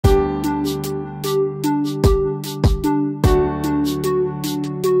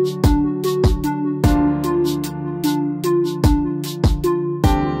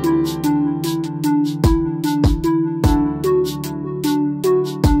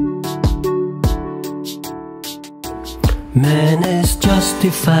Man is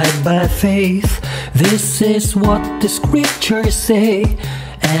justified by faith. This is what the scriptures say,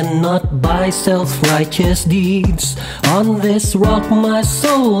 and not by self-righteous deeds. On this rock my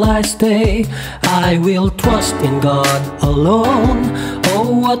soul I stay. I will trust in God alone.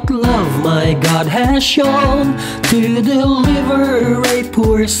 Oh, what love my God has shown, to deliver a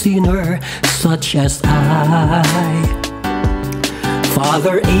poor sinner such as I.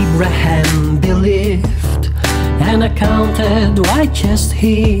 Father Abraham believed, and accounted righteous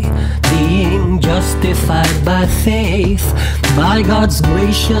he, being justified by faith, by God's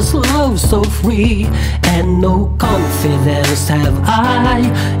gracious love so free. And no confidence have I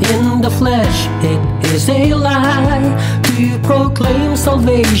in the flesh, it is a lie, to proclaim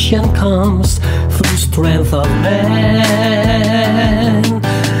salvation comes through strength of man.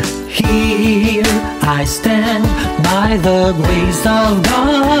 Here I stand by the grace of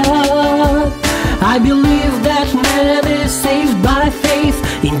God. I believe that man is saved by faith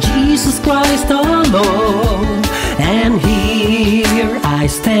in Jesus Christ alone. And here I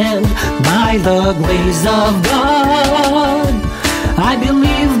stand by the grace of God. I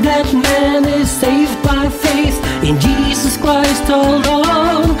believe that man is saved by faith in Jesus Christ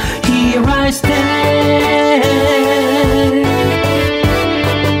alone. Here I stand.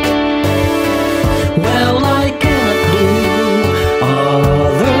 Well, I cannot do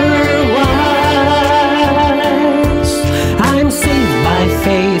otherwise. I'm saved by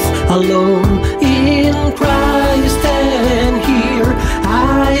faith alone in Christ, and here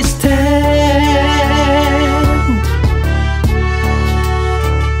I stand.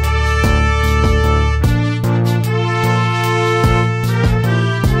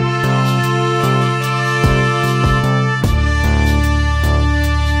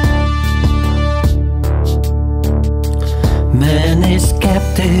 Man is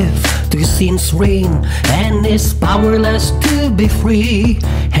captive to sin's reign, and is powerless to be free.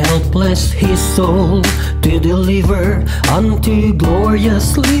 Helpless his soul to deliver unto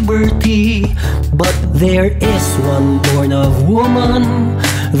glorious liberty. But there is one born of woman,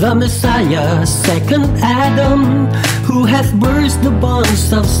 the Messiah, second Adam, who hath burst the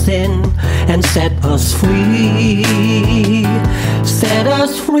bonds of sin and set us free. Set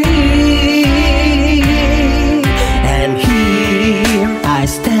us free. And here I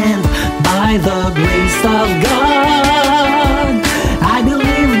stand by the grace of God. I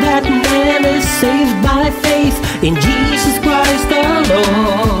believe that man is saved by faith in Jesus Christ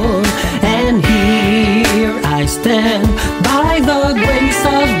alone. And here I stand by the grace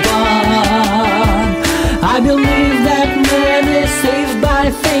of God. I believe that man is saved by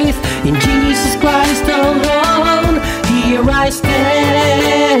faith in Jesus Christ alone. Here I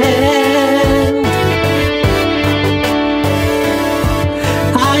stand.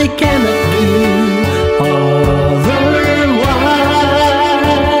 I cannot do otherwise.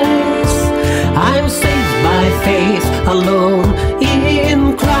 I'm saved by faith alone.